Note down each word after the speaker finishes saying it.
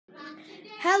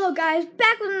Hello guys,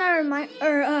 back with another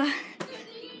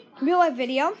real life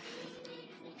video.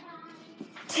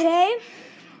 Today,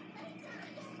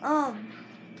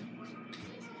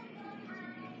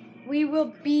 we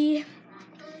will be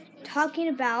talking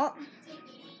about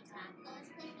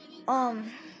what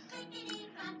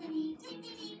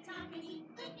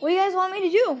do you guys want me to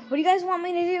do? What do you guys want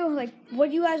me to do? Like, what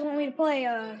do you guys want me to play?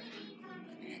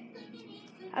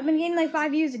 I've been getting like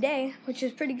 5 views a day, which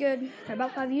is pretty good.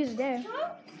 About 5 views a day. Don't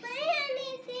play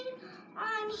anything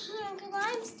on here because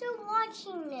I'm still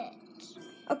watching it.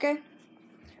 Okay.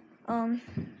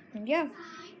 Yeah.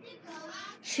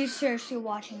 She's seriously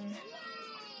watching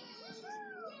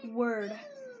Word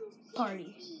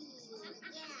Party.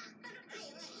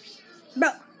 Bro,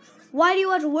 why do you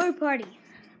watch Word Party?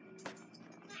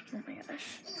 Oh my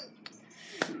gosh.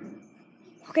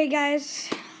 Okay, guys,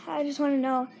 I just want to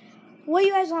know what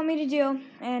you guys want me to do,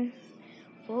 and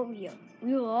we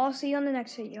will all see you on the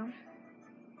next video.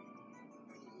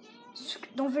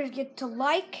 Don't forget to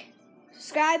like,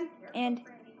 subscribe, and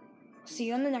see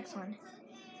you on the next one.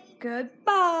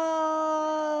 Goodbye.